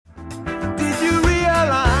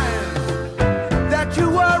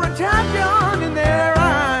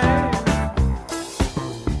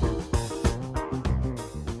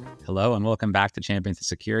Hello and welcome back to Champions of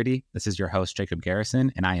Security. This is your host, Jacob Garrison,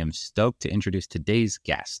 and I am stoked to introduce today's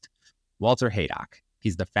guest, Walter Haydock.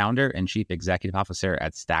 He's the founder and chief executive officer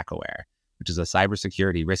at StackAware, which is a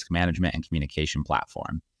cybersecurity risk management and communication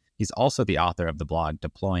platform. He's also the author of the blog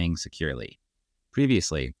Deploying Securely.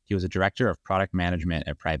 Previously, he was a director of product management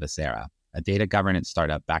at Privacera, a data governance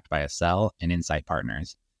startup backed by Accel and Insight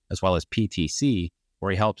Partners, as well as PTC,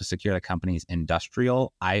 where he helped to secure the company's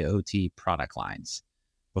industrial IoT product lines.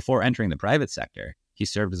 Before entering the private sector, he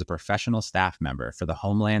served as a professional staff member for the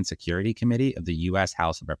Homeland Security Committee of the U.S.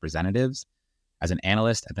 House of Representatives, as an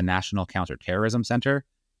analyst at the National Counterterrorism Center,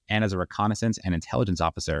 and as a reconnaissance and intelligence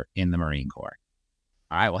officer in the Marine Corps.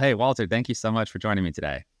 All right. Well, hey, Walter, thank you so much for joining me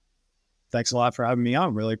today. Thanks a lot for having me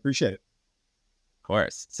on. Really appreciate it. Of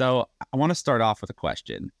course. So I want to start off with a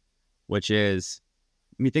question, which is,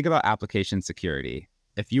 when you think about application security,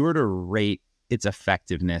 if you were to rate its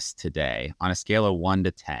effectiveness today on a scale of 1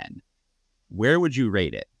 to 10, where would you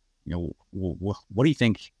rate it? What do you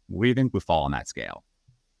think? Where do you think would fall on that scale?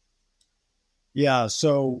 Yeah,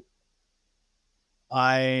 so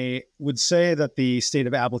I would say that the state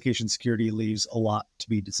of application security leaves a lot to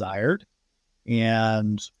be desired.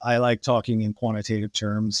 And I like talking in quantitative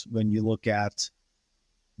terms. When you look at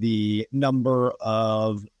the number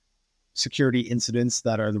of security incidents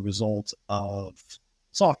that are the result of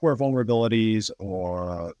software vulnerabilities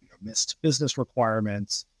or missed business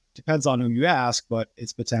requirements, depends on who you ask, but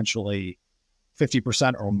it's potentially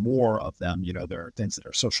 50% or more of them. There are things that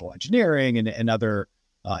are social engineering and other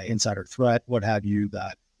insider threat, what have you,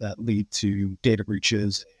 that lead to data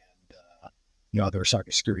breaches and other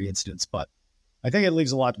cybersecurity incidents. But I think it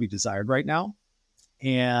leaves a lot to be desired right now.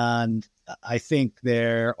 And I think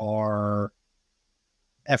there are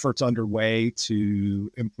efforts underway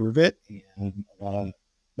to improve it, and a lot of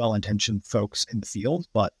well-intentioned folks in the field,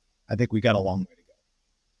 but I think we got a long way to go.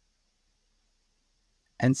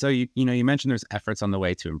 And so you mentioned there's efforts on the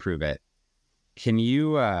way to improve it. Can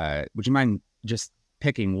you would you mind just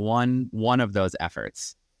picking one of those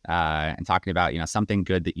efforts and talking about something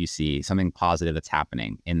good that you see, something positive that's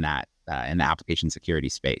happening in that in the application security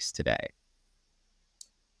space today?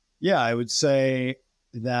 Yeah, I would say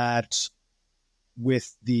that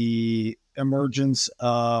with the emergence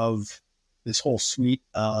of this whole suite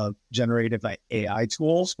of generative AI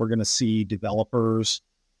tools, we're going to see developers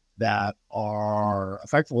that are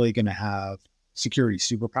effectively going to have security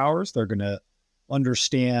superpowers. They're going to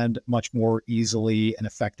understand much more easily and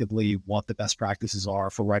effectively what the best practices are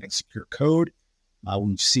for writing secure code.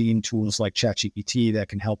 We've seen tools like ChatGPT that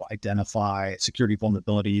can help identify security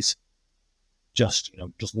vulnerabilities. Just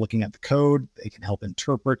looking at the code, they can help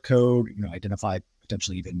interpret code, identify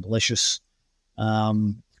potentially even malicious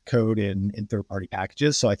code in third-party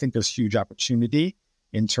packages. So I think there's huge opportunity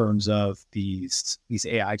in terms of these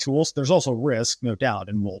AI tools. There's also risk, no doubt,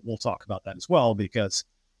 and we'll talk about that as well, because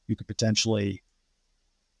you could potentially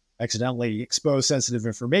accidentally expose sensitive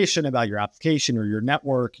information about your application or your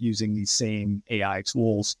network using these same AI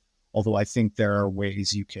tools. Although I think there are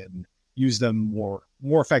ways you can use them more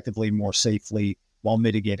effectively, more safely, while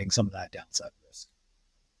mitigating some of that downside risk.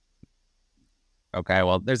 Okay,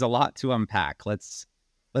 well, there's a lot to unpack. Let's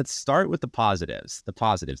start with the positives,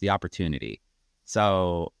 the opportunity.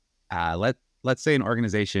 So let's say an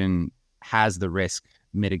organization has the risk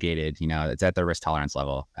mitigated, it's at their risk tolerance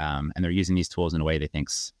level, and they're using these tools in a way they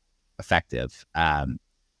think's effective.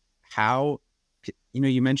 How,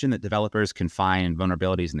 you mentioned that developers can find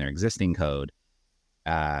vulnerabilities in their existing code,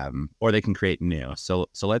 or they can create new. So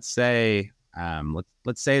let's say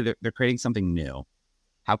they're creating something new.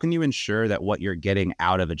 How can you ensure that what you're getting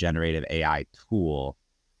out of a generative AI tool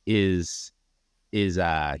is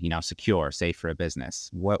secure, safe for a business?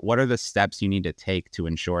 What are the steps you need to take to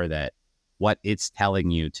ensure that what it's telling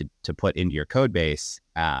you to put into your code base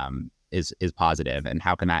is positive, and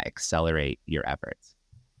how can that accelerate your efforts?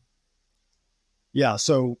 Yeah,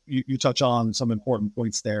 so you touch on some important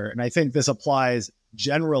points there, and I think this applies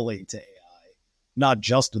generally to AI, not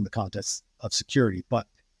just in the context of security, but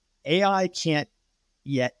AI can't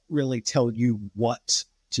yet really tell you what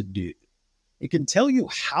to do. It can tell you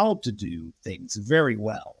how to do things very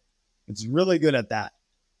well. It's really good at that,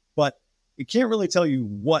 but it can't really tell you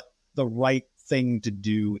what the right thing to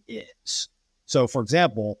do is. So, for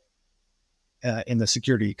example, in the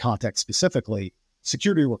security context specifically,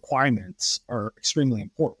 security requirements are extremely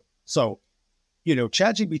important. So,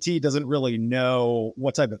 ChatGPT doesn't really know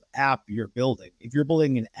what type of app you're building. If you're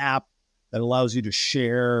building an app that allows you to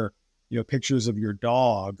share, pictures of your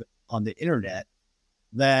dog on the internet,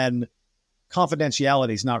 then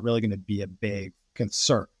confidentiality is not really going to be a big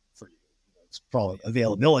concern for you. it's probably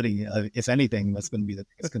availability, if anything, that's going to be the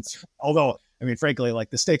biggest concern. Although, I mean, frankly, like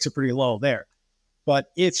the stakes are pretty low there.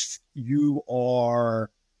 But if you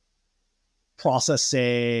are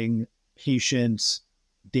processing patients'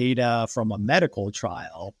 data from a medical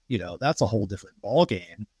trial, that's a whole different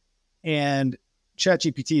ballgame. And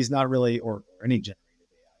ChatGPT is not really, or any generative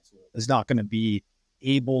AI tool, is not going to be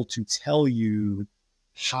able to tell you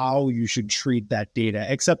how you should treat that data,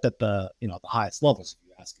 except at the highest levels. If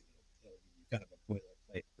you ask it, it'll give you kind of a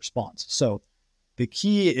boilerplate response. So the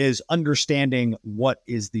key is understanding what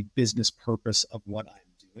is the business purpose of what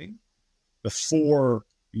I'm doing before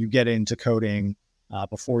you get into coding,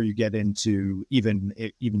 before you get into even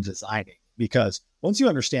designing. Because once you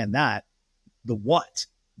understand that, the what,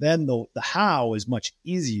 then the how is much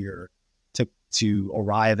easier to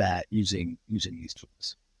arrive at using these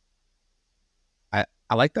tools.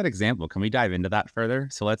 I like that example. Can we dive into that further?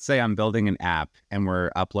 So let's say I'm building an app and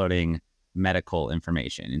we're uploading medical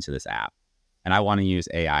information into this app, and I want to use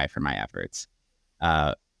AI for my efforts.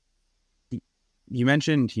 You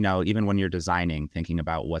mentioned, even when you're designing, thinking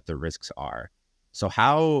about what the risks are. So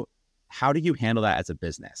how do you handle that as a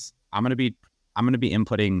business? I'm going to be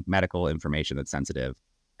inputting medical information that's sensitive,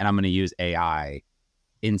 and I'm going to use AI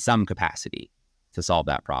in some capacity to solve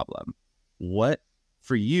that problem. What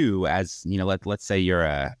for you as, let's say you're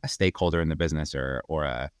a stakeholder in the business or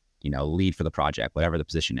a, lead for the project, whatever the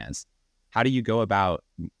position is, how do you go about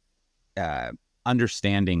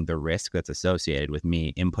understanding the risk that's associated with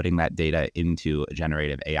me inputting that data into a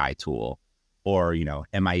generative AI tool? Or,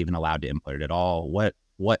 am I even allowed to input it at all?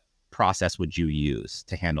 What process would you use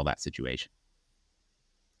to handle that situation?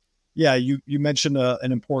 Yeah, you mentioned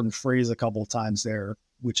an important phrase a couple of times there,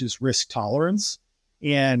 which is risk tolerance.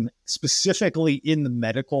 And specifically in the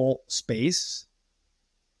medical space,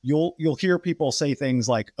 you'll hear people say things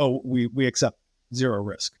like, "Oh, we accept zero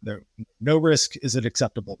risk. No risk is an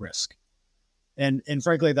acceptable risk." And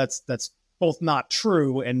frankly, that's both not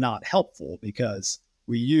true and not helpful, because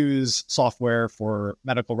we use software for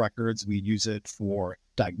medical records. We use it for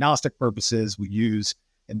diagnostic purposes. We use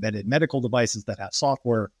embedded medical devices that have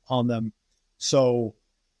software on them. So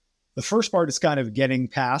the first part is kind of getting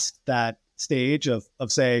past that stage of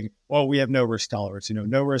saying, well, we have no risk tolerance.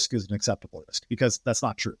 No risk is an acceptable risk, because that's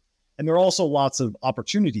not true. And there are also lots of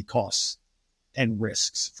opportunity costs and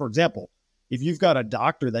risks. For example, if you've got a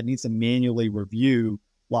doctor that needs to manually review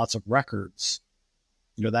lots of records,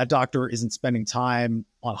 that doctor isn't spending time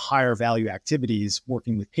on higher value activities,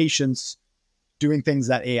 working with patients, doing things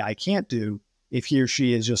that AI can't do, if he or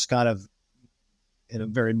she is just kind of in a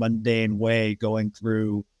very mundane way going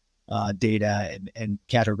through data and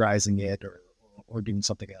categorizing it or doing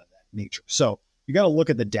something of that nature. So you got to look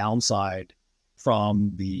at the downside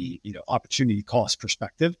from the opportunity cost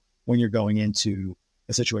perspective when you're going into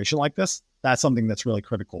a situation like this. That's something that's really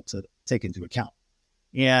critical to take into account.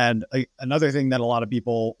 And another thing that a lot of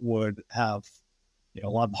people would have a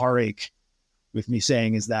lot of heartache with me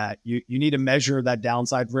saying is that you need to measure that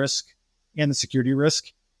downside risk and the security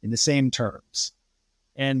risk in the same terms.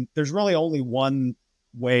 And there's really only one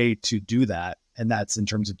way to do that, and that's in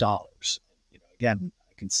terms of dollars. Again,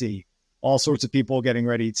 I can see all sorts of people getting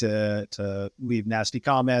ready to leave nasty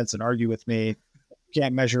comments and argue with me.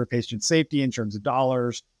 Can't measure patient safety in terms of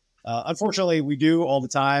dollars. Unfortunately, we do all the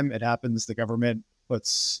time. It happens. The government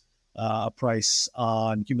puts a price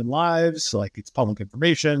on human lives, like it's public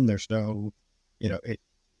information. There's no,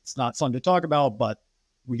 it's not fun to talk about, but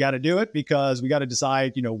we got to do it because we got to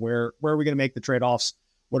decide, where are we going to make the trade-offs?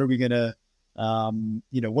 What are we going to,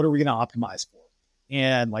 what are we going to optimize for?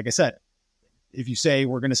 And like I said, if you say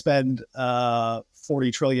we're going to spend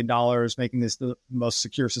 $40 trillion making this the most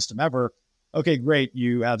secure system ever, okay, great.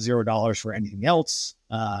 You have $0 for anything else.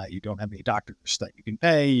 You don't have any doctors that you can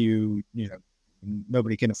pay.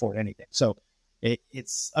 Nobody can afford anything. So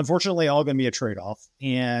it's unfortunately all going to be a trade-off,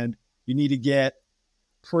 and you need to get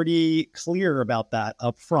pretty clear about that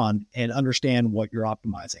up front and understand what you're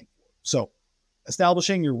optimizing for. So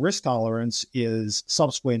establishing your risk tolerance is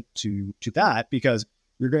subsequent to that, because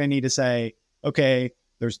you're going to need to say, okay,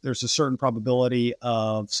 there's a certain probability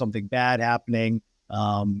of something bad happening.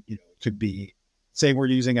 It could be, say we're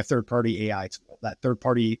using a third-party AI tool. That third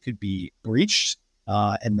party could be breached,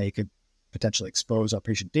 and they could potentially expose our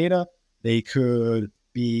patient data. They could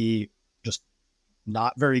be just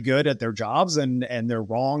not very good at their jobs, and they're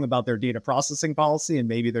wrong about their data processing policy, and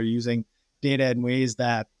maybe they're using data in ways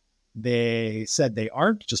that they said they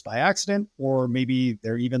aren't just by accident, or maybe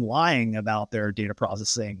they're even lying about their data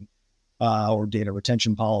processing or data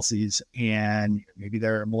retention policies, and maybe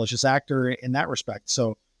they're a malicious actor in that respect.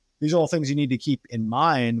 So these are all things you need to keep in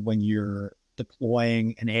mind when you're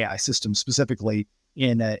deploying an AI system specifically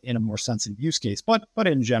in a more sensitive use case, but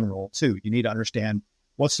in general too. You need to understand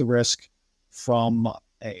what's the risk from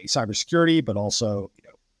a cybersecurity, but also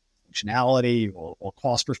functionality or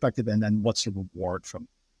cost perspective, and then what's the reward from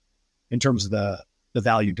in terms of the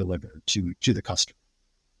value delivered to the customer.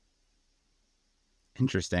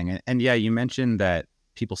 Interesting. And yeah, you mentioned that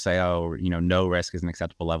people say, oh, no risk is an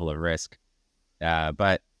acceptable level of risk.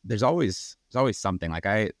 But there's always something. Like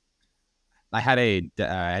I had I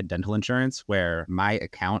had dental insurance where my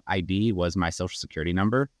account ID was my social security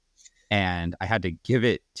number, and I had to give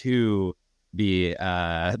it to the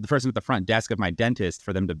person at the front desk of my dentist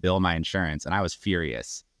for them to bill my insurance, and I was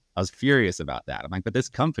furious. I was furious about that. I'm like, but this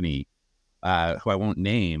company, who I won't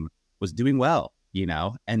name, was doing well,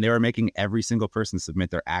 and they were making every single person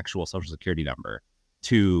submit their actual social security number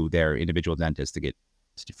to their individual dentist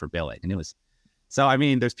for billing, and it was. So, I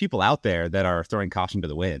mean, there's people out there that are throwing caution to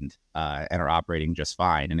the wind and are operating just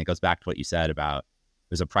fine. And it goes back to what you said about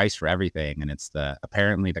there's a price for everything. And it's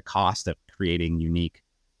apparently the cost of creating unique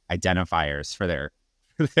identifiers for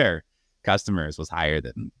their customers was higher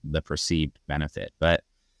than the perceived benefit. But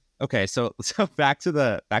okay, so back to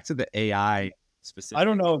the AI specific. I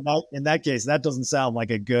don't know. In that case, that doesn't sound like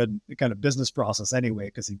a good kind of business process anyway,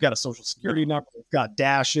 because you've got a social security number, it's got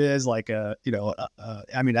dashes, like as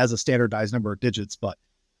a standardized number of digits, but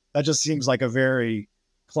that just seems like a very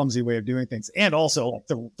clumsy way of doing things. And also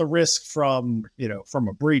the risk from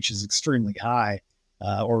a breach is extremely high,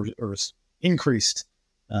 or increased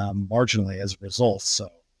marginally as a result. So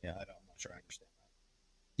yeah, I'm not sure I understand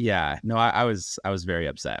that. Yeah, no, I was very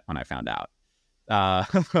upset when I found out.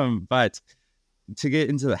 But to get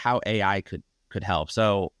into how AI could help.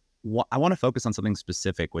 So I want to focus on something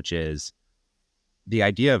specific, which is the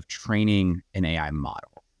idea of training an AI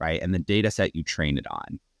model, right? And the data set you train it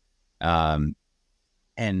on.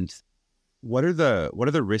 And what are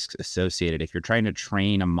the risks associated if you're trying to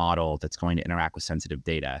train a model that's going to interact with sensitive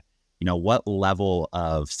data? What level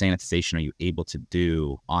of sanitization are you able to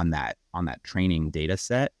do on that training data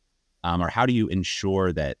set? Or how do you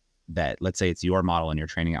ensure that let's say it's your model and you're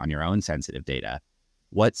training it on your own sensitive data,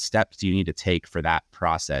 what steps do you need to take for that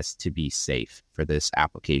process to be safe for this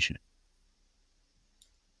application?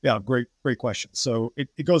 Yeah, great question. So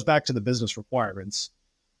it goes back to the business requirements.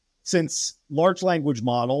 Since large language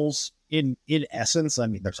models, in essence, I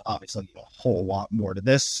mean, there's obviously a whole lot more to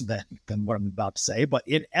this than what I'm about to say, but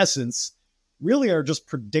in essence, really are just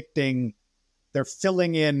predicting, they're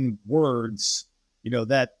filling in words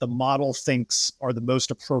that the model thinks are the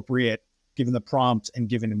most appropriate given the prompt and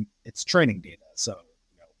given its training data. So,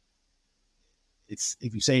 it's,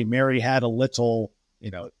 if you say Mary had a little,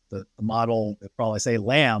 the model will probably say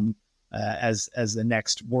lamb as the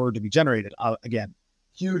next word to be generated. Again,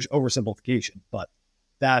 huge oversimplification, but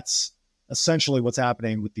that's essentially what's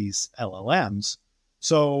happening with these LLMs.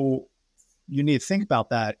 So you need to think about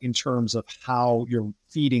that in terms of how you're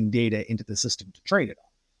feeding data into the system to train it on.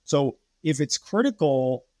 So if it's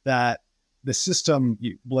critical that the system,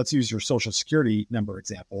 let's use your social security number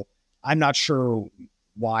example. I'm not sure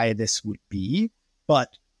why this would be,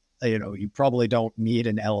 but you probably don't need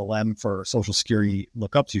an LLM for social security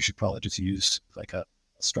lookups. You should probably just use like a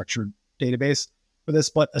structured database for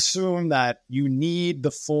this, but assume that you need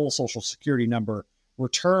the full social security number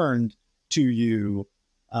returned to you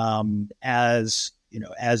as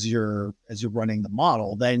you're running the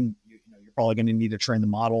model. Then you're probably going to need to train the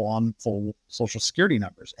model on full social security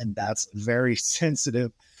numbers, and that's a very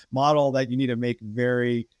sensitive model that you need to make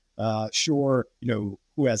very sure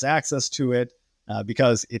who has access to it,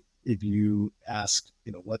 because if you ask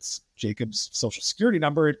what's Jacob's social security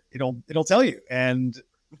number, it'll tell you, and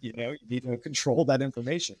you need to control that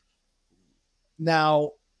information.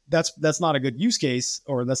 Now, that's not a good use case,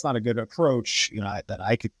 or that's not a good approach, that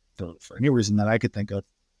I could, for any reason that I could think of.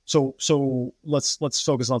 So let's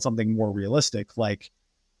focus on something more realistic, like,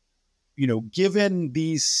 given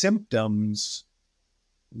these symptoms,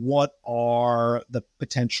 what are the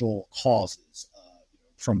potential causes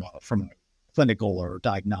from a clinical or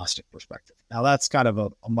diagnostic perspective? Now, that's kind of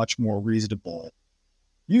a much more reasonable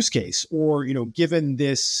use case. Or, given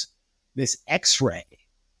this X-ray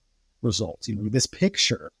result, this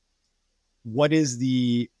picture, what is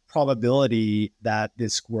the probability that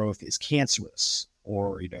this growth is cancerous,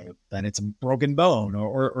 or, that it's a broken bone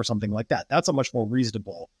or something like that? That's a much more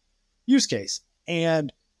reasonable use case.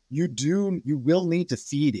 And you will need to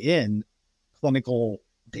feed in clinical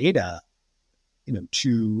data,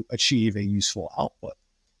 to achieve a useful output.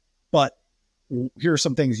 But here are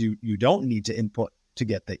some things you don't need to input to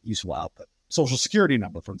get that useful output. Social security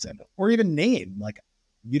number, for example, or even name. Like,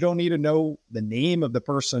 you don't need to know the name of the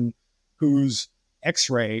person whose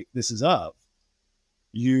X-ray this is of.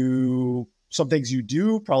 Some things you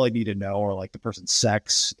do probably need to know are like the person's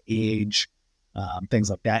sex, age, things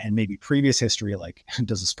like that, and maybe previous history. Like,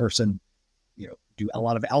 does this person, do a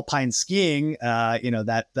lot of alpine skiing?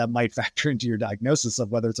 That might factor into your diagnosis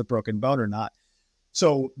of whether it's a broken bone or not.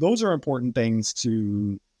 So those are important things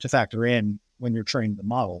to factor in when you're training the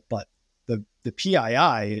model. But the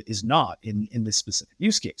PII is not in this specific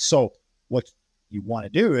use case. So what you want to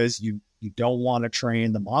do is you don't want to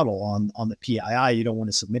train the model on the PII. You don't want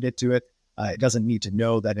to submit it to it. It doesn't need to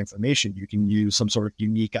know that information. You can use some sort of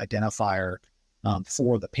unique identifier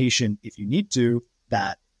for the patient if you need to,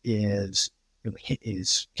 that is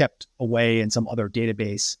kept away in some other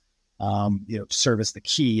database, to serve as the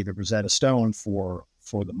key, the Rosetta Stone for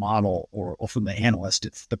the model or from the analyst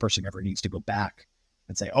if the person ever needs to go back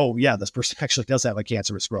and say, oh yeah, this person actually does have a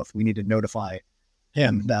cancerous growth. We need to notify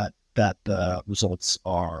him that the results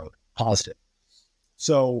are positive.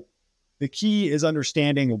 So the key is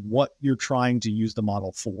understanding what you're trying to use the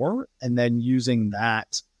model for, and then using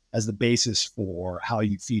that as the basis for how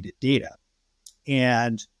you feed it data.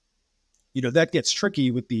 And, that gets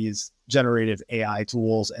tricky with these generative AI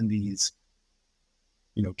tools and these,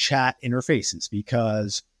 chat interfaces,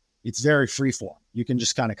 because it's very freeform. You can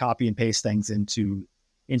just kind of copy and paste things into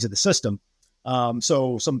the system.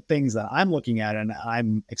 So some things that I'm looking at, and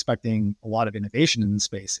I'm expecting a lot of innovation in the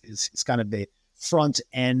space, is kind of the front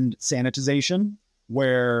end sanitization,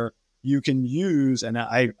 where you can use, and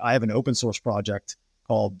I have an open source project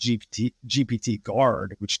called GPT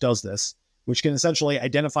Guard, which does this, which can essentially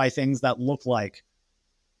identify things that look like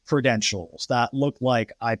credentials, that look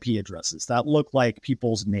like IP addresses, that look like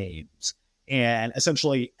people's names. And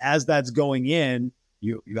essentially, as that's going in,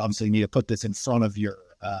 you obviously need to put this in front of your,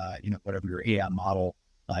 whatever your AI model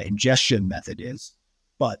ingestion method is.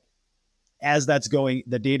 But as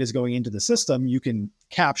the data is going into the system, you can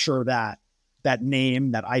capture that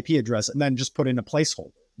name, that IP address, and then just put in a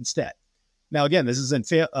placeholder instead. Now, again, this isn't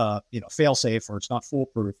fail safe, or it's not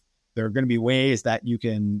foolproof. There are going to be ways that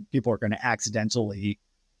people are going to accidentally,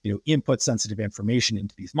 input sensitive information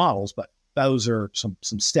into these models, but those are some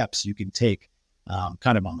steps you can take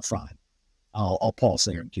kind of on the front. I'll pause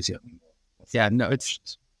there in case you have any more. Yeah, no,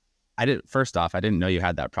 first off, I didn't know you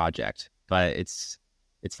had that project, but it's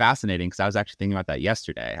fascinating because I was actually thinking about that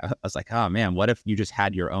yesterday. I was like, oh man, what if you just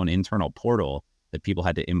had your own internal portal that people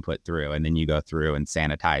had to input through, and then you go through and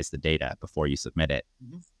sanitize the data before you submit it?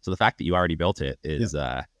 Mm-hmm. So the fact that you already built it is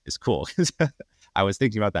cool. I was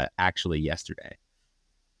thinking about that actually yesterday.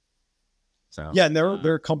 So yeah, and there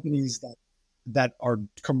are companies that are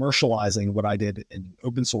commercializing what I did in an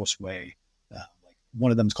open source way. Like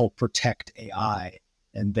one of them is called Protect AI,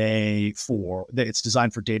 and it's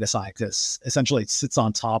designed for data scientists. Essentially, it sits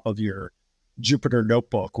on top of your Jupyter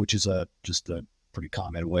notebook, which is just a pretty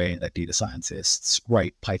common way that data scientists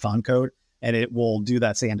write Python code, and it will do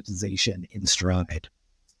that sanitization in stride.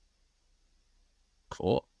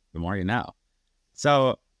 Cool. The more you know.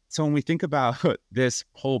 So when we think about this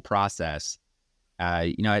whole process,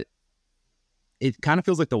 it kind of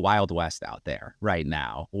feels like the Wild West out there right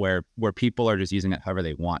now, where people are just using it however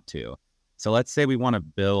they want to. So let's say we want to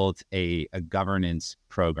build a governance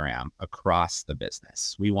program across the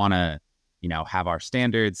business. We want to, have our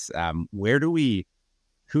standards.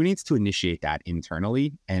 Who needs to initiate that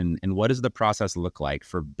internally? And what does the process look like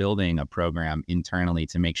for building a program internally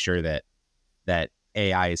to make sure that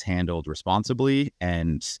AI is handled responsibly,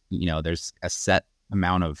 and there's a set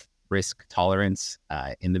amount of risk tolerance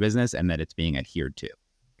in the business, and that it's being adhered to?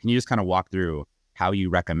 Can you just kind of walk through how you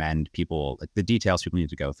recommend people, like the details people need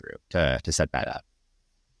to go through to set that up?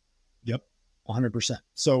 Yep, 100%.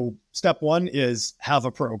 So step one is have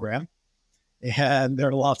a program. And there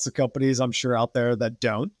are lots of companies, I'm sure, out there that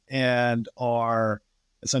don't and are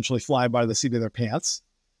essentially flying by the seat of their pants.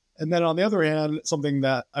 And then on the other hand, something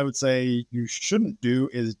that I would say you shouldn't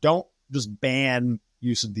do is don't just ban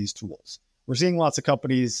use of these tools. We're seeing lots of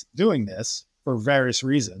companies doing this for various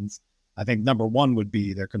reasons. I think number one would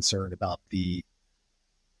be they're concerned about the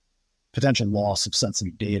potential loss of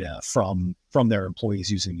sensitive data from their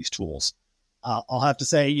employees using these tools. I'll have to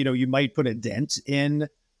say, you might put a dent in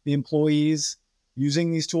the employees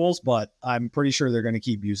using these tools, but I'm pretty sure they're going to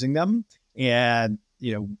keep using them. And,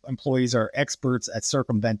 employees are experts at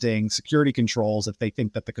circumventing security controls if they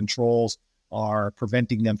think that the controls are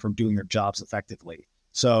preventing them from doing their jobs effectively.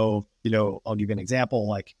 So, I'll give you an example.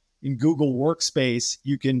 Like in Google Workspace,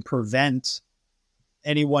 you can prevent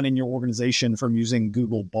anyone in your organization from using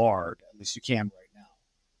Google Bard. At least you can right now.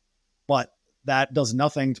 But that does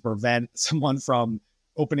nothing to prevent someone from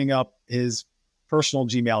opening up his personal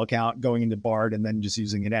Gmail account, going into Bard, and then just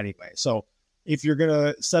using it anyway. So if you're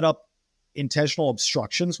going to set up intentional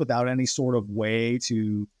obstructions without any sort of way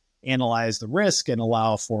to analyze the risk and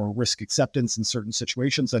allow for risk acceptance in certain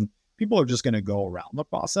situations, then people are just going to go around the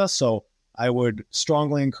process. So I would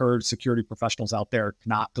strongly encourage security professionals out there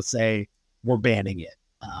not to say we're banning it.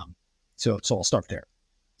 So I'll start there.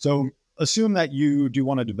 So assume that you do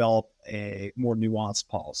want to develop a more nuanced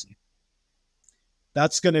policy.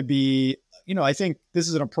 That's going to be, I think this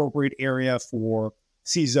is an appropriate area for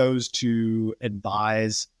CISOs to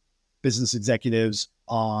advise business executives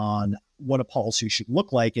on what a policy should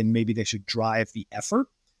look like, and maybe they should drive the effort.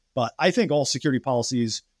 But I think all security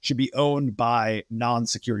policies should be owned by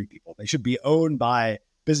non-security people. They should be owned by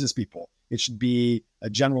business people. It should be a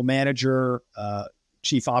general manager,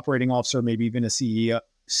 chief operating officer, maybe even a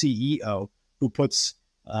CEO who puts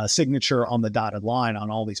a signature on the dotted line on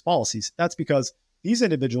all these policies. That's because these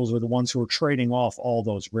individuals are the ones who are trading off all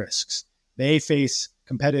those risks. They face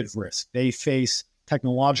competitive risk. They face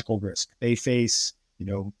technological risk. They face,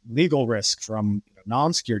 legal risk from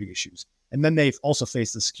non-security issues. And then they also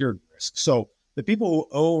face the security risk. So the people who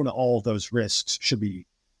own all of those risks should be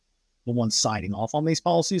the ones signing off on these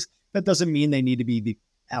policies. That doesn't mean they need to be the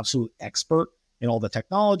absolute expert in all the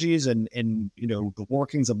technologies and the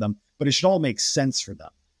workings of them, but it should all make sense for them.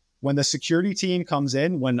 When the security team comes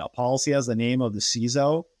in, when a policy has the name of the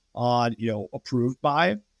CISO on, approved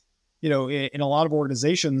by, in a lot of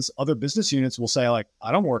organizations, other business units will say, like,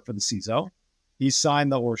 I don't work for the CISO. He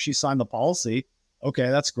signed or she signed the policy. Okay,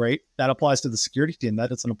 that's great. That applies to the security team. That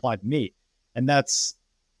doesn't apply to me. And that's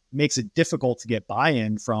makes it difficult to get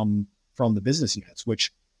buy-in from the business units,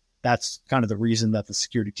 which that's kind of the reason that the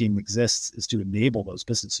security team exists, is to enable those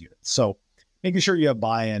business units. So making sure you have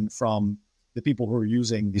buy-in from the people who are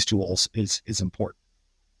using these tools is important.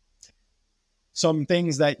 Some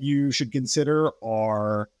things that you should consider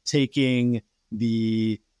are taking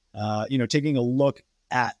taking a look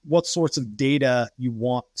at what sorts of data you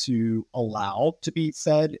want to allow to be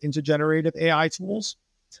fed into generative AI tools.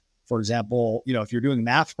 For example, if you're doing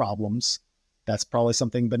math problems, that's probably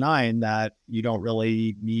something benign that you don't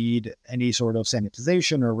really need any sort of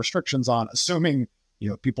sanitization or restrictions on, assuming,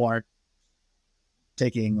 people aren't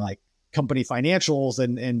taking like company financials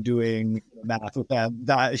and doing math with them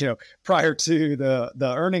that, prior to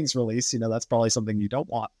the earnings release. That's probably something you don't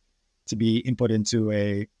want to be input into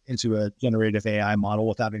a generative AI model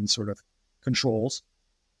without any sort of controls.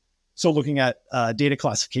 So looking at data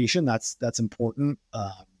classification, that's important.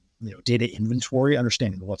 Data inventory,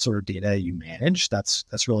 understanding what sort of data you manage,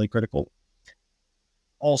 that's really critical.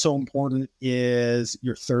 Also important is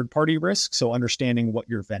your third-party risk. So understanding what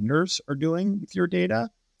your vendors are doing with your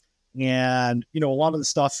data. And, a lot of the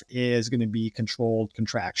stuff is going to be controlled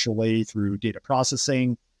contractually through data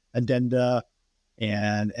processing, addenda,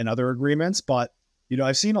 and other agreements. But,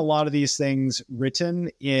 I've seen a lot of these things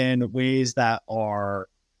written in ways that are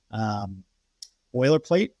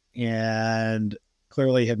boilerplate and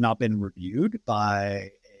clearly have not been reviewed by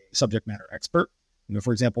a subject matter expert.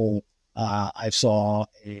 For example, I saw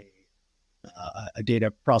a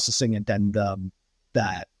data processing addendum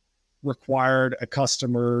that required a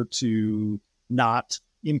customer to not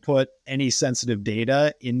input any sensitive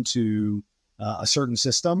data into a certain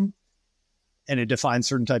system, and it defines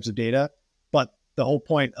certain types of data. But the whole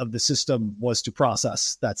point of the system was to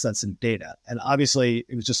process that sensitive data. And obviously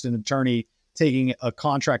it was just an attorney taking a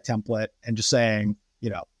contract template and just saying,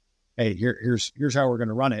 hey, here's how we're going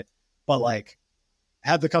to run it. But like,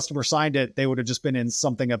 had the customer signed it, they would have just been in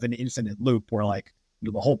something of an infinite loop where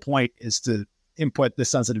the whole point is to input the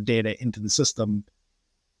sensitive data into the system,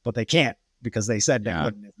 but they can't because they said they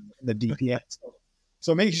wouldn't in the DPA.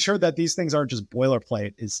 So making sure that these things aren't just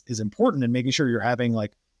boilerplate is important, and making sure you're having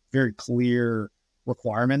like very clear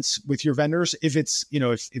requirements with your vendors. If it's,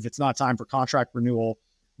 if it's not time for contract renewal,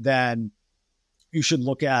 then you should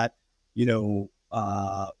look at,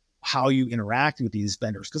 how you interact with these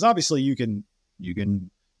vendors. Because obviously you can,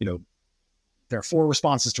 there are 4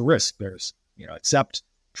 responses to risk. There's, accept,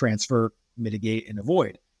 transfer, mitigate, and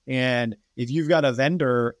avoid. And if you've got a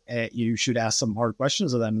vendor, you should ask some hard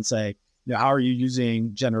questions of them and say, how are you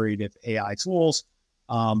using generative AI tools?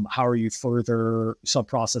 How are you further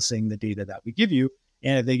sub-processing the data that we give you?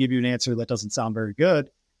 And if they give you an answer that doesn't sound very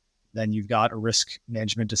good, then you've got a risk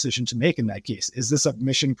management decision to make in that case. Is this a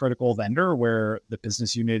mission critical vendor where the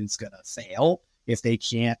business unit is going to fail if they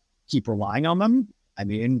can't keep relying on them? I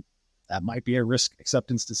mean, that might be a risk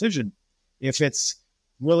acceptance decision. If it's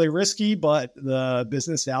really risky, but the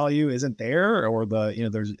business value isn't there, or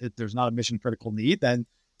there's not a mission critical need, then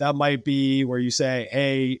that might be where you say,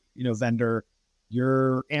 hey, vendor,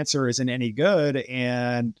 your answer isn't any good,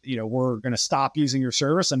 and we're going to stop using your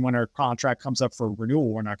service. And when our contract comes up for renewal,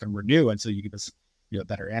 we're not going to renew until you give us a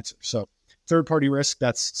better answer. So third party risk,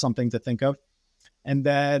 that's something to think of. And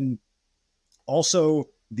then also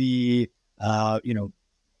the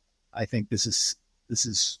I think this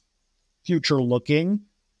is future looking,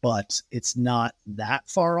 but it's not that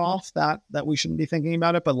far off that we shouldn't be thinking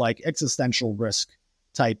about it. But like existential risk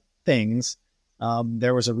type things.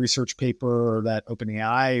 There was a research paper that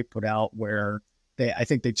OpenAI put out where I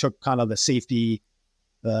think they took kind of the safety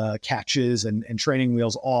catches and training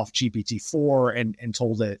wheels off GPT-4 and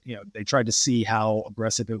told it, they tried to see how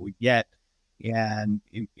aggressive it would get. And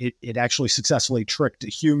it actually successfully tricked a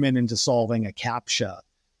human into solving a CAPTCHA.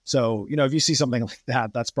 So, if you see something like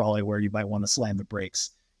that, that's probably where you might want to slam the brakes.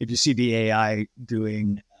 If you see the AI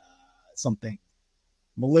doing something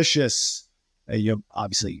malicious,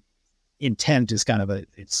 obviously intent is kind of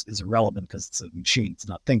is irrelevant because it's a machine, it's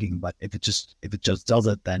not thinking. But if it just does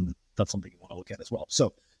it, then that's something you want to look at as well.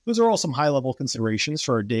 So those are all some high level considerations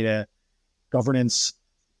for a data governance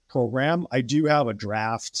program. I do have a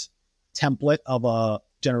draft template of a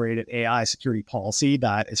generated AI security policy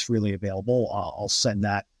that is freely available. I'll send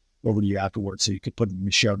that over to you afterwards so you could put it in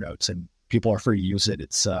the show notes, and people are free to use it.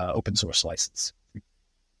 It's open source license.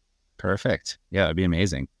 Perfect. Yeah, it'd be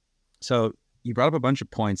amazing. So you brought up a bunch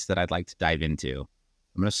of points that I'd like to dive into.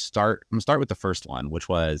 I'm going to start with the first one, which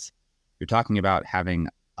was you're talking about having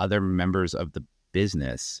other members of the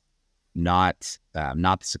business, not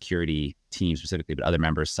the security team specifically, but other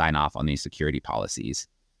members sign off on these security policies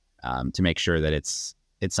to make sure that it's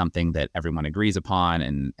something that everyone agrees upon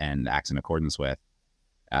and acts in accordance with.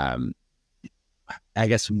 I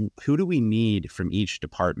guess, who do we need from each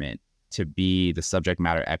department to be the subject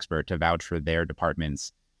matter expert to vouch for their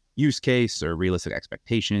department's use case or realistic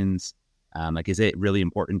expectations? Is it really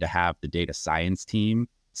important to have the data science team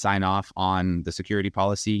sign off on the security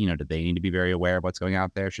policy? Do they need to be very aware of what's going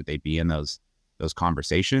out there? Should they be in those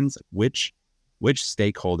conversations? Which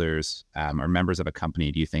stakeholders or members of a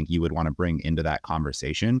company do you think you would want to bring into that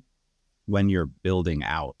conversation when you're building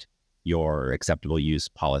out your acceptable use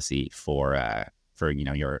policy for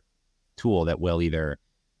your tool that will either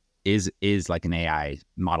is like an AI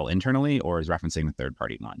model internally or is referencing a third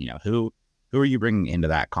party one? Who are you bringing into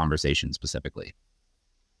that conversation specifically?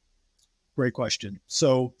 Great question.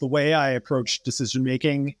 So the way I approach decision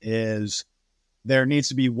making is there needs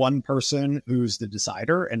to be one person who's the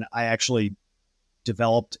decider, and I actually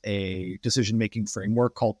developed a decision-making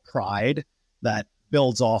framework called Pride that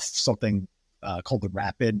builds off something called the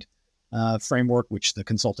Rapid framework, which the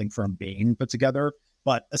consulting firm Bain put together.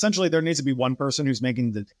 But essentially, there needs to be one person who's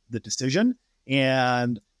making the decision,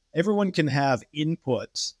 and everyone can have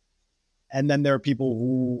input. And then there are people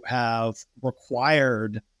who have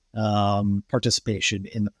required participation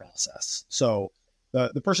in the process. So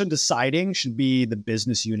the person deciding should be the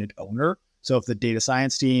business unit owner. So if the data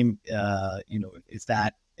science team, if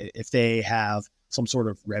they have some sort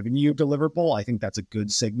of revenue deliverable, I think that's a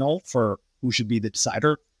good signal for who should be the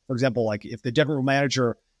decider. For example, like if the general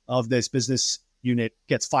manager of this business unit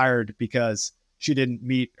gets fired because she didn't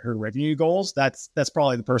meet her revenue goals, that's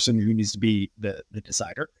probably the person who needs to be the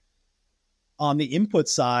decider. On the input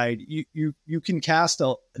side, you can cast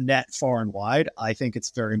a net far and wide. I think it's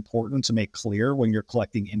very important to make clear when you're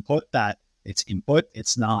collecting input that it's input.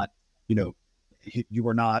 It's not, you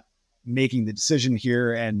are not making the decision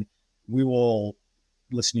here, and we will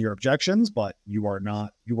listen to your objections, but you don't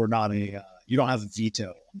have a veto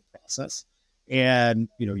on the process. And,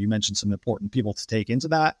 you mentioned some important people to take into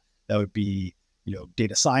that. That would be,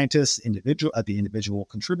 data scientists, at the individual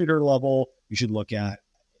contributor level. You should look at,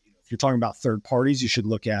 if you're talking about third parties, you should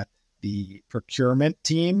look at the procurement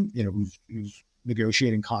team, who's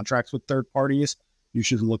negotiating contracts with third parties. You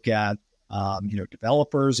should look at,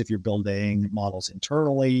 developers if you're building models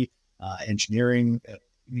internally, engineering.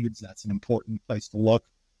 That's an important place to look.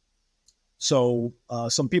 So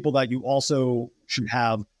some people that you also should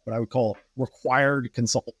have what I would call required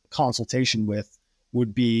consultation with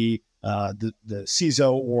would be the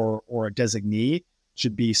CISO or a designee.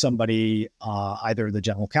 Should be somebody either the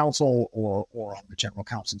general counsel or on the general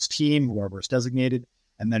counsel's team, whoever is designated.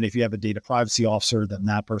 And then if you have a data privacy officer, then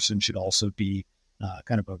that person should also be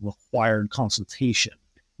kind of a required consultation.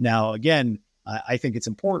 Now, again, I think it's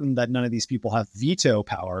important that none of these people have veto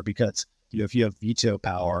power, because if you have veto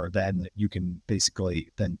power, then you can basically,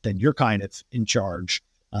 then you're kind of in charge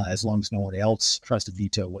as long as no one else tries to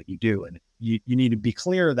veto what you do. And you need to be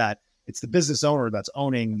clear that it's the business owner that's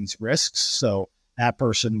owning these risks. So that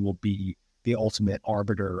person will be the ultimate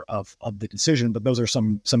arbiter of the decision. But those are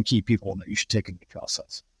some key people that you should take into the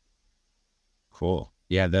process. Cool.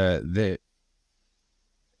 Yeah, the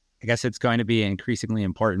I guess it's going to be increasingly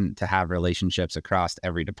important to have relationships across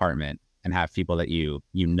every department and have people that you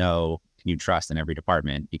trust in every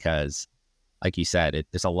department, because like you said,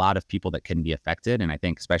 there's a lot of people that can be affected. And I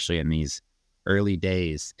think especially in these early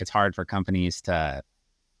days, it's hard for companies to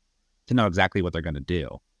know exactly what they're going to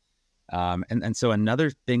do. And so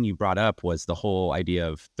another thing you brought up was the whole idea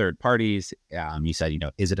of third parties. You said,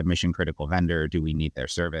 is it a mission critical vendor? Do we need their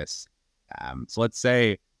service? So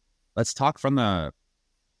let's talk from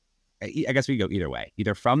I guess we go either way,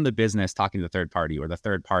 either from the business talking to the third party or the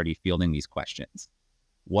third party fielding these questions.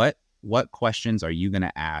 What questions are you going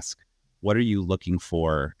to ask? What are you looking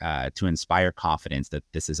for to inspire confidence that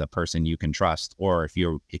this is a person you can trust, or if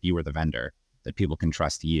you were the vendor, that people can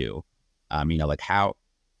trust you? Like how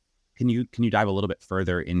can you dive a little bit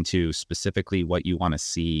further into specifically what you want to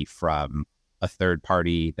see from a third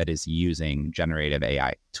party that is using generative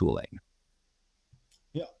AI tooling?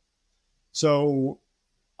 Yeah. So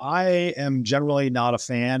I am generally not a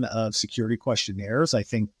fan of security questionnaires. I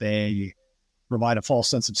think they provide a false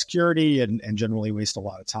sense of security and generally waste a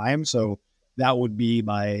lot of time. So that would be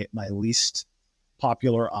my least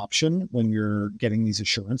popular option when you're getting these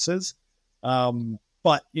assurances.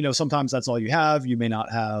 But sometimes that's all you have. You may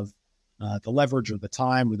not have the leverage or the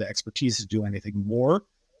time or the expertise to do anything more.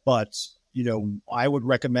 But I would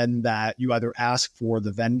recommend that you either ask for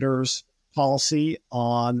the vendor's policy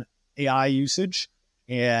on AI usage,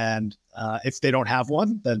 and if they don't have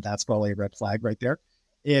one, then that's probably a red flag right there.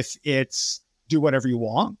 If it's do whatever you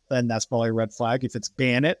want, then that's probably a red flag. If it's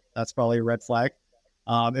ban it, that's probably a red flag.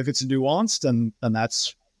 If it's nuanced, then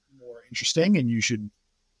that's more interesting, and you should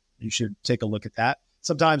take a look at that.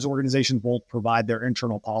 Sometimes organizations won't provide their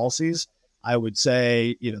internal policies. I would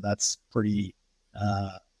say, that's pretty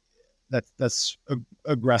that's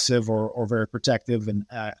aggressive or very protective, and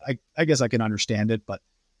I guess I can understand it, but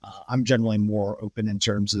I'm generally more open in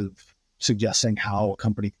terms of suggesting how a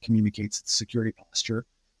company communicates its security posture.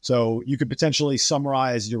 So you could potentially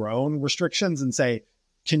summarize your own restrictions and say,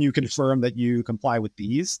 can you confirm that you comply with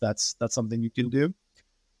these? That's something you can do.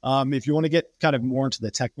 If you want to get kind of more into the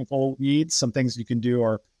technical needs, some things you can do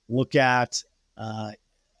are look at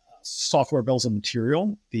software bills of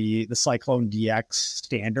material. The Cyclone DX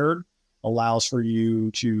standard allows for you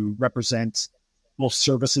to represent both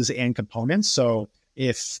services and components. So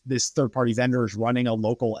if this third-party vendor is running a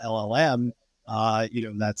local LLM,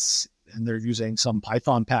 and they're using some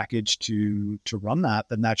Python package to run that,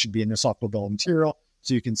 then that should be in the software bill of material,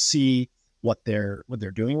 so you can see what they're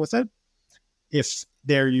doing with it. If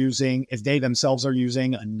they themselves are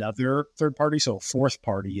using another third party, so a fourth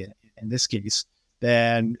party in this case,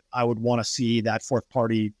 then I would want to see that fourth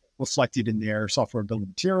party reflected in their software bill of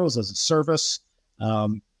materials as a service,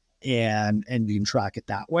 and you can track it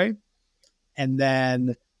that way. And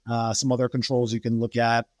then some other controls you can look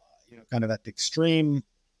at, kind of at the extreme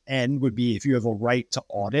end, would be if you have a right to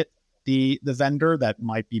audit the vendor that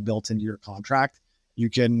might be built into your contract, you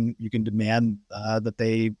can demand that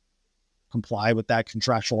they comply with that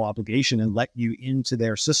contractual obligation and let you into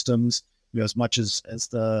their systems, as much as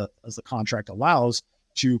the contract allows,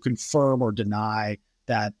 to confirm or deny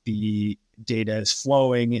that the data is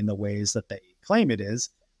flowing in the ways that they claim it is.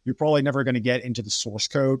 You're probably never going to get into the source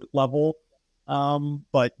code level,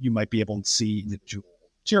 but you might be able to see individual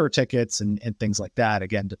Jira tickets and things like that,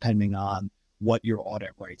 again, depending on what your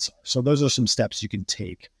audit rights are. So those are some steps you can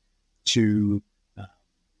take to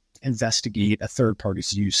investigate a third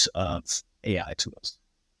party's use of AI tools.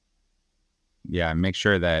 Yeah, make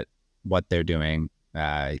sure that what they're doing,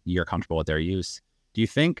 you're comfortable with their use. Do you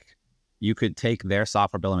think you could take their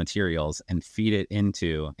software bill of materials and feed it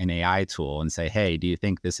into an AI tool and say, hey, do you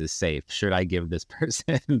think this is safe? Should I give this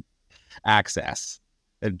person access?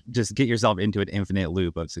 And just get yourself into an infinite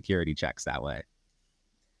loop of security checks that way.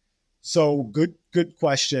 So good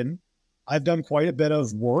question. I've done quite a bit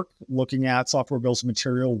of work looking at software bills of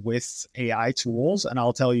material with AI tools, and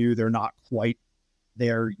I'll tell you, they're not quite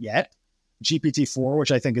there yet. GPT-4,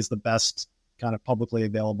 which I think is the best kind of publicly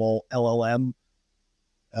available LLM,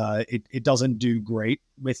 it doesn't do great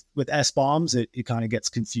with SBOMs. It kind of gets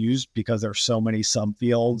confused because there's so many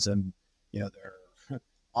subfields, and there are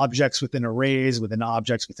objects within arrays within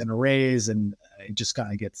objects within arrays, and it just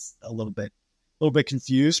kind of gets a little bit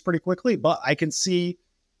confused pretty quickly. But I can see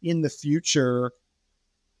in the future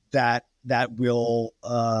that will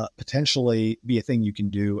potentially be a thing you can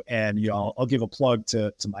do. And I'll give a plug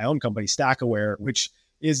to my own company, StackAware, which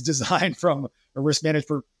is designed from a risk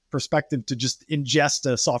management perspective to just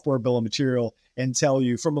ingest a software bill of material and tell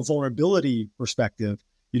you from a vulnerability perspective,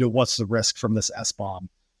 what's the risk from this SBOM.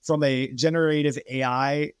 From a generative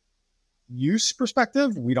AI use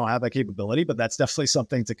perspective, we don't have that capability, but that's definitely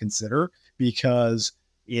something to consider because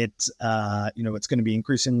it's going to be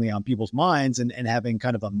increasingly on people's minds, and having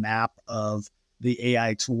kind of a map of the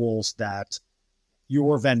AI tools that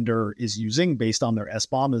your vendor is using based on their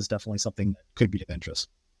SBOM is definitely something that could be of interest.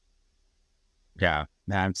 Yeah,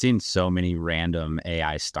 man, I've seen so many random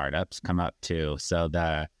AI startups come up too. So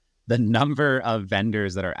the number of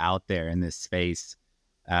vendors that are out there in this space,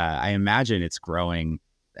 I imagine it's growing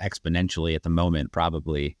exponentially at the moment,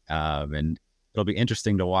 probably. And it'll be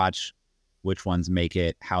interesting to watch which ones make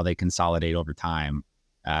it, how they consolidate over time.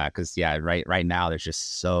 Because right now there's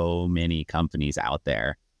just so many companies out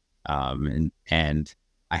there, and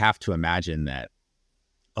I have to imagine that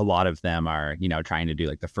a lot of them are, trying to do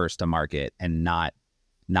like the first to market and not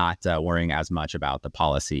worrying as much about the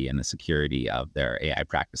policy and the security of their AI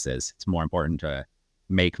practices. It's more important to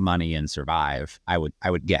make money and survive, I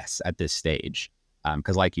would guess at this stage.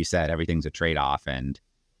 Because like you said, everything's a trade-off. And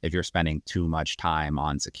if you're spending too much time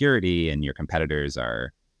on security and your competitors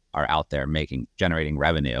are out there generating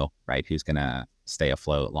revenue, right? Who's going to stay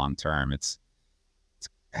afloat long term? It's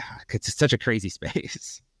such a crazy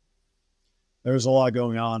space. There's a lot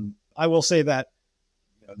going on. I will say that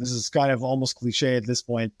this is kind of almost cliche at this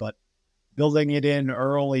point, but building it in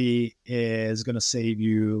early is going to save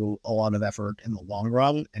you a lot of effort in the long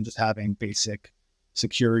run, and just having basic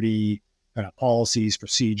security kind of policies,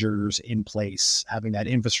 procedures in place, having that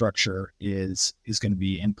infrastructure is going to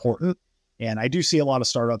be important. And I do see a lot of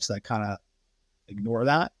startups that kind of ignore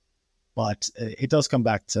that, but it does come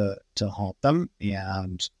back to haunt them.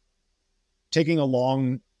 And taking a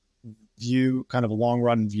long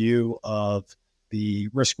run view of the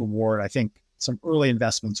risk reward, I think some early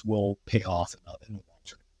investments will pay off in the long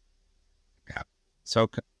term. Yeah. So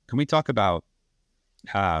can we talk about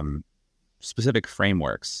specific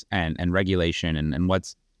frameworks and regulation and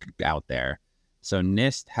what's out there? So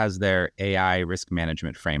NIST has their AI risk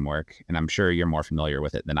management framework, and I'm sure you're more familiar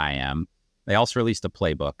with it than I am. They also released a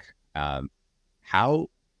playbook. How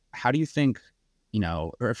do you think,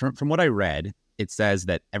 or from what I read, it says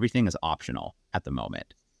that everything is optional at the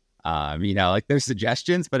moment. Like there's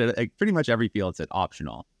suggestions, but like pretty much every field said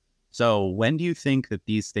optional. So when do you think that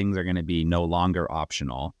these things are going to be no longer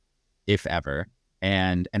optional, if ever?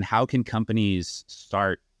 And how can companies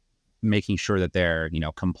start making sure that they're,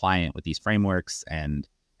 compliant with these frameworks and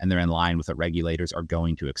they're in line with what regulators are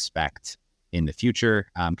going to expect in the future?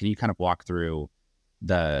 Can you kind of walk through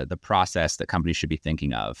the process that companies should be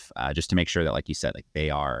thinking of, just to make sure that, like you said, like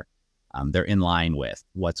they're in line with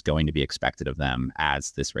what's going to be expected of them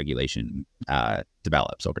as this regulation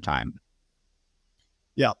develops over time?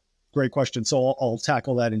 Yeah, great question. So I'll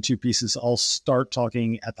tackle that in two pieces. I'll start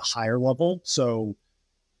talking at the higher level. So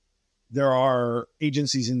there are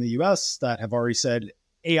agencies in the US that have already said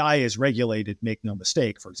AI is regulated, make no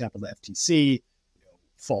mistake. For example, the FTC,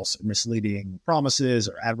 false and misleading promises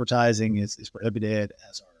or advertising is prohibited,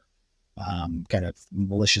 as are kind of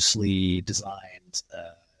maliciously designed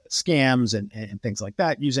scams and things like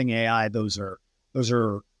that using AI. Those are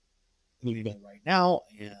illegal right now,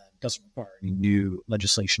 and doesn't require any new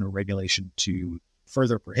legislation or regulation to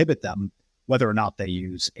further prohibit them, whether or not they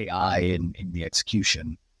use AI in the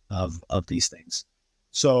execution of these things.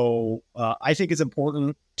 So I think it's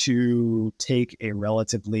important to take a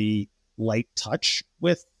relatively light touch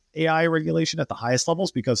with AI regulation at the highest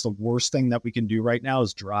levels, because the worst thing that we can do right now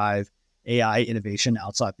is drive AI innovation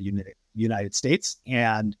outside the United States.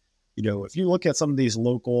 And, if you look at some of these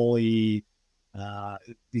locally,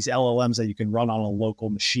 these LLMs that you can run on a local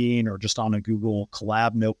machine or just on a Google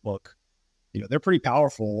Colab notebook, they're pretty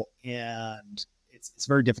powerful, and it's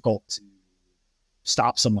very difficult to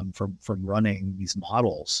stop someone from running these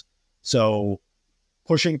models. So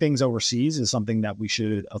pushing things overseas is something that we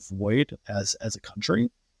should avoid as a country.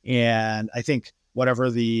 And I think whatever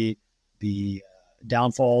the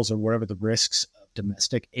downfalls or whatever the risks of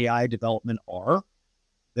domestic AI development are,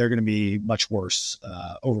 they're going to be much worse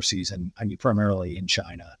overseas, and I mean primarily in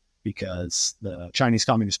China, because the Chinese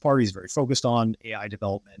Communist Party is very focused on AI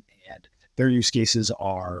development, and their use cases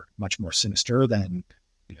are much more sinister than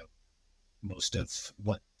most of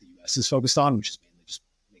what the US is focused on, which is mainly just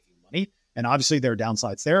making money. And obviously there are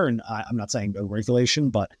downsides there, and I'm not saying no regulation,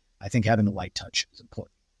 but I think having a light touch is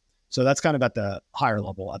important. So that's kind of at the higher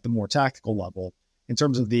level. At the more tactical level, in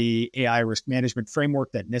terms of the AI risk management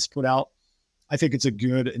framework that NIST put out, I think it's a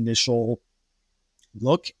good initial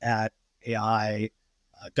look at AI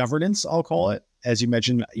governance, I'll call it. As you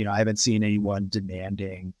mentioned, I haven't seen anyone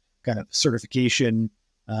demanding kind of certification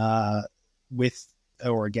with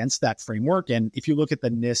or against that framework. And if you look at the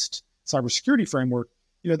NIST cybersecurity framework,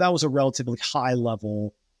 that was a relatively high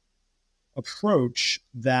level approach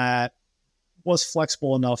that was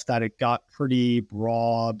flexible enough that it got pretty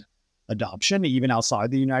broad adoption. Even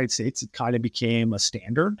outside the United States, it kind of became a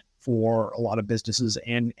standard for a lot of businesses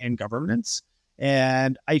and governments.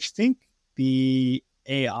 And I think the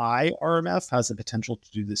AI RMF has the potential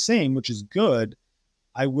to do the same, which is good.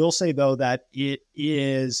 I will say though that it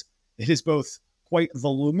is both quite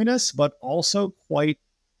voluminous, but also quite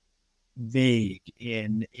vague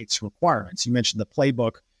in its requirements. You mentioned the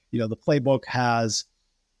playbook. The playbook has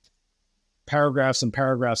paragraphs and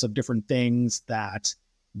paragraphs of different things that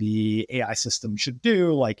the AI system should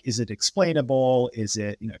do. Like, is it explainable? Does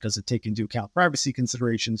it take into account privacy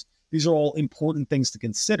considerations? These are all important things to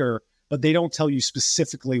consider, but they don't tell you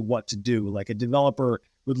specifically what to do. Like, a developer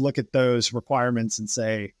would look at those requirements and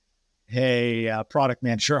say, hey, product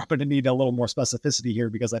manager, I'm going to need a little more specificity here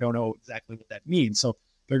because I don't know exactly what that means. So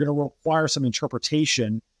they're going to require some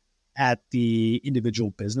interpretation at the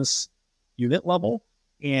individual business unit level.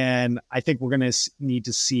 And I think we're going to need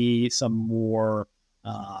to see some more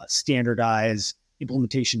standardized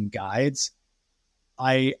implementation guides.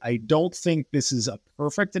 I don't think this is a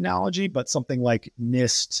perfect analogy, but something like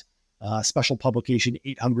NIST Special Publication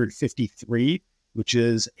 853, which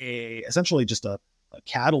is essentially just a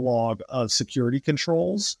catalog of security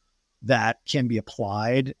controls that can be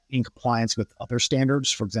applied in compliance with other standards,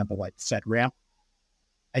 for example, like FedRAMP.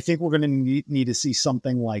 I think we're going to need to see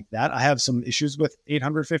something like that. I have some issues with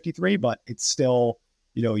 853, but it's still,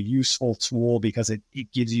 a useful tool because it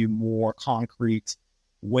gives you more concrete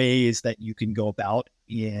ways that you can go about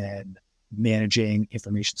in managing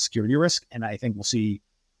information security risk. And I think we'll see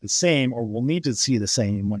the same, or we'll need to see the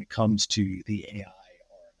same when it comes to the AI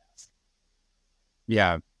RMF.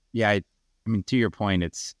 Yeah. I mean, to your point,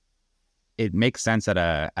 it makes sense at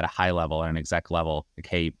a high level, at an exec level. Like,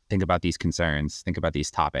 hey, think about these concerns, think about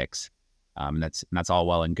these topics. That's all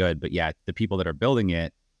well and good. But yeah, the people that are building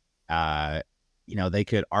it, they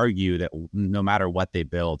could argue that no matter what they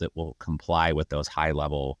build, it will comply with those high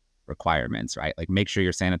level requirements, right? Like, make sure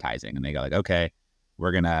you're sanitizing. And they go like, okay,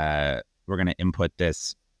 we're gonna input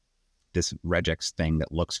this regex thing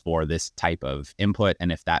that looks for this type of input,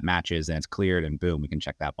 and if that matches and it's cleared, and boom, we can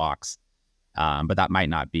check that box. But that might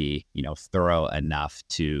not be, thorough enough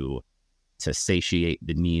to satiate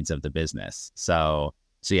the needs of the business. So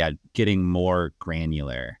yeah, getting more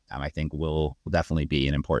granular, I think will definitely be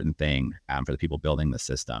an important thing for the people building the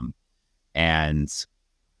system, and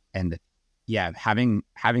yeah, having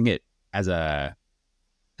it as a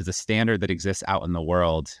standard that exists out in the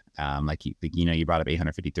world, like you brought up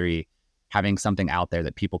 853, having something out there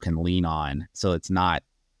that people can lean on, so it's not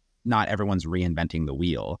everyone's reinventing the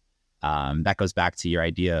wheel. That goes back to your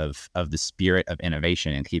idea of the spirit of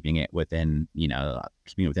innovation and keeping it within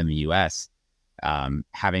the US.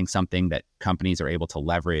 Having something that companies are able to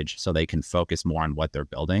leverage so they can focus more on what they're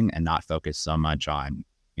building and not focus so much on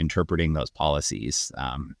interpreting those policies.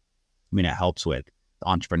 It helps with the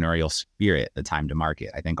entrepreneurial spirit, the time to market.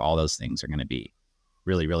 I think all those things are going to be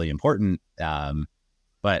really, really important.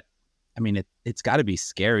 But it's got to be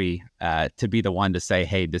scary to be the one to say,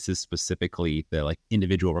 hey, this is specifically the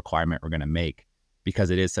individual requirement we're going to make, because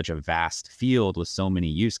it is such a vast field with so many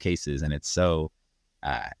use cases, and it's so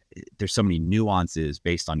there's so many nuances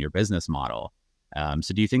based on your business model.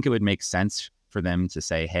 So do you think it would make sense for them to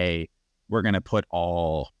say, hey, we're going to put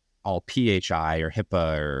all PHI or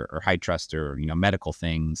HIPAA or high trust or medical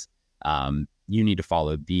things, you need to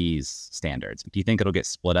follow these standards? Do you think it'll get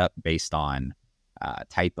split up based on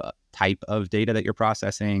type of data that you're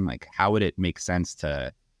processing? Like, how would it make sense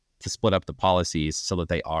to split up the policies so that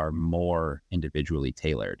they are more individually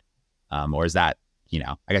tailored? Or is that,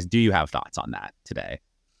 I guess, do you have thoughts on that today?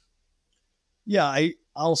 Yeah,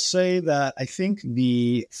 I'll say that I think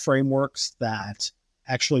the frameworks that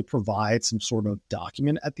actually provide some sort of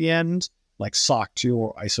document at the end, like SOC 2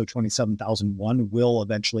 or ISO 27001, will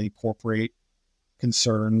eventually incorporate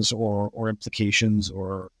concerns or implications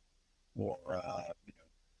or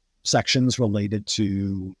sections related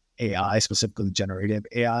to AI, specifically generative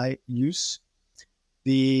AI use.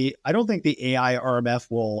 I don't think the AI RMF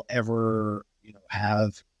will ever,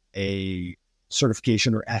 have a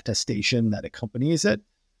certification or attestation that accompanies it.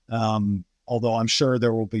 Although I'm sure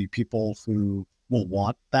there will be people who will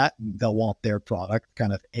want that. They'll want their product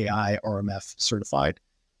kind of AI RMF certified.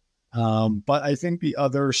 But I think the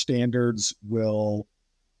other standards will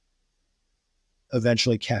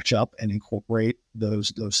eventually catch up and incorporate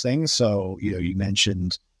those things. So, you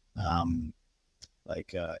mentioned, I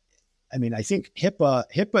think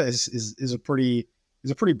HIPAA is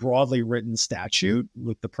a pretty broadly written statute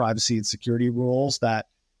with the privacy and security rules that,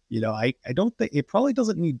 I don't think it probably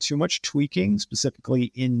doesn't need too much tweaking,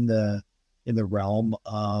 specifically in the in the realm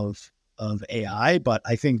of AI, but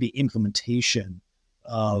I think the implementation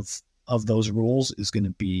of those rules is going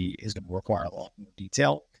to require a lot more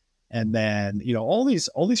detail. And then, all these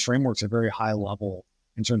frameworks are very high level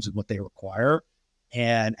in terms of what they require.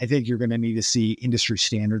 And I think you're going to need to see industry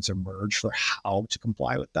standards emerge for how to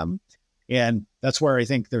comply with them. And that's where I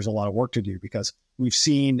think there's a lot of work to do, because we've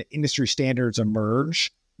seen industry standards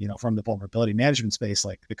emerge, from the vulnerability management space,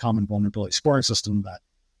 like the common vulnerability scoring system that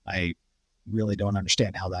I really don't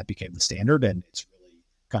understand how that became the standard. And it's really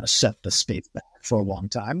kind of set the space back for a long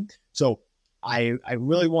time. So I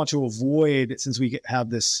really want to avoid, since we have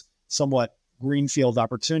this somewhat greenfield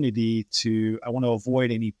opportunity I want to avoid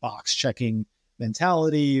any box checking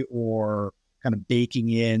mentality or kind of baking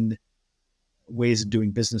in ways of doing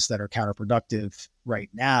business that are counterproductive right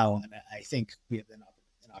now. And I think we have an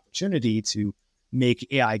opportunity to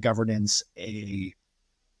make AI governance a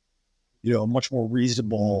much more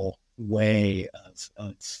reasonable way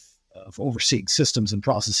of overseeing systems and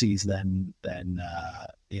processes than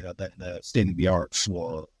the state of the art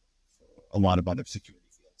for a lot of other security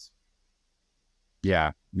fields.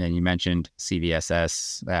 Yeah, and you mentioned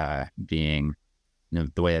CVSS being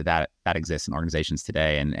the way that exists in organizations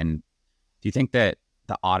today, and do you think that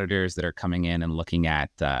the auditors that are coming in and looking at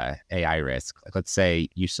AI risk, like let's say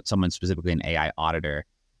someone specifically an AI auditor,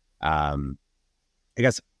 I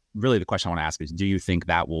guess really the question I want to ask is, do you think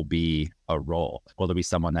that will be a role? Will there be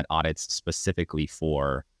someone that audits specifically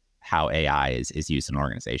for how AI is used in an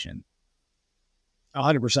organization?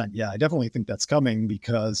 100%. Yeah, I definitely think that's coming,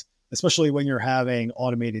 because especially when you're having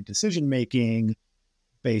automated decision-making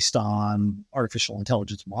based on artificial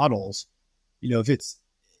intelligence models, if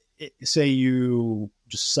say you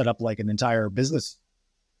just set up like an entire business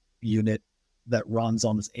unit that runs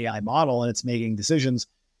on this AI model and it's making decisions,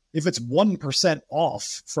 if it's 1%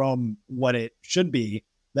 off from what it should be,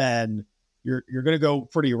 then you're going to go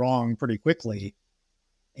pretty wrong pretty quickly.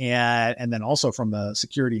 And then also from the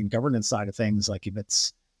security and governance side of things, like if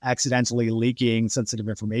it's accidentally leaking sensitive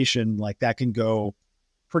information, like that can go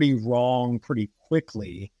pretty wrong pretty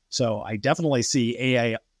quickly. So I definitely see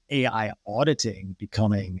AI auditing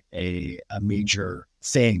becoming a major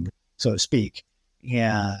thing, so to speak.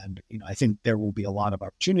 And, I think there will be a lot of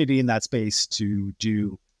opportunity in that space to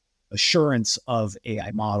do assurance of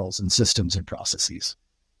AI models and systems and processes.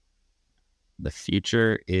 The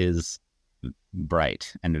future is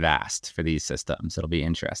bright and vast for these systems. It'll be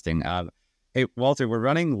interesting. Hey, Walter, we're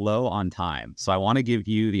running low on time, so I want to give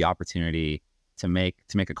you the opportunity to make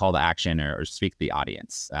a call to action or speak to the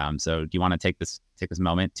audience. So do you want to take this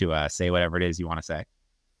moment to say whatever it is you want to say?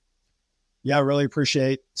 Yeah, I really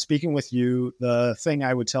appreciate speaking with you. The thing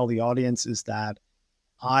I would tell the audience is that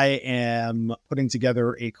I am putting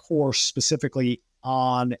together a course specifically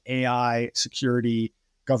on AI security,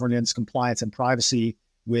 governance, compliance, and privacy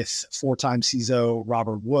with 4-time CISO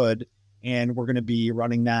Robert Wood. And we're going to be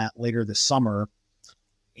running that later this summer.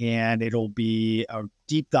 And it'll be a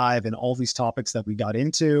deep dive in all these topics that we got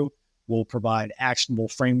into. We'll provide actionable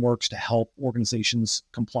frameworks to help organizations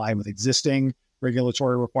comply with existing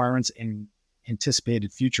regulatory requirements and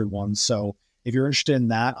anticipated future ones. So if you're interested in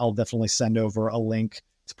that, I'll definitely send over a link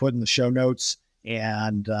to put in the show notes.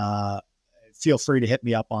 And feel free to hit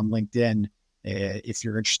me up on LinkedIn if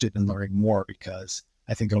you're interested in learning more, because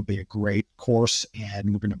I think it'll be a great course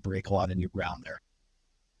and we're going to break a lot of new ground there.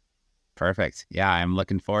 Perfect. Yeah, I'm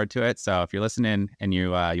looking forward to it. So if you're listening and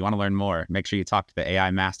you want to learn more, make sure you talk to the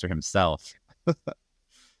AI master himself.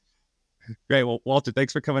 Great. Well, Walter,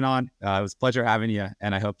 thanks for coming on. It was a pleasure having you,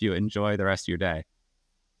 and I hope you enjoy the rest of your day.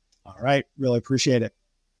 All right. Really appreciate it.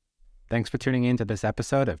 Thanks for tuning in to this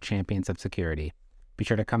episode of Champions of Security. Be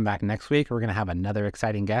sure to come back next week. We're going to have another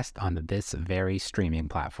exciting guest on this very streaming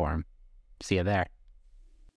platform. See you there.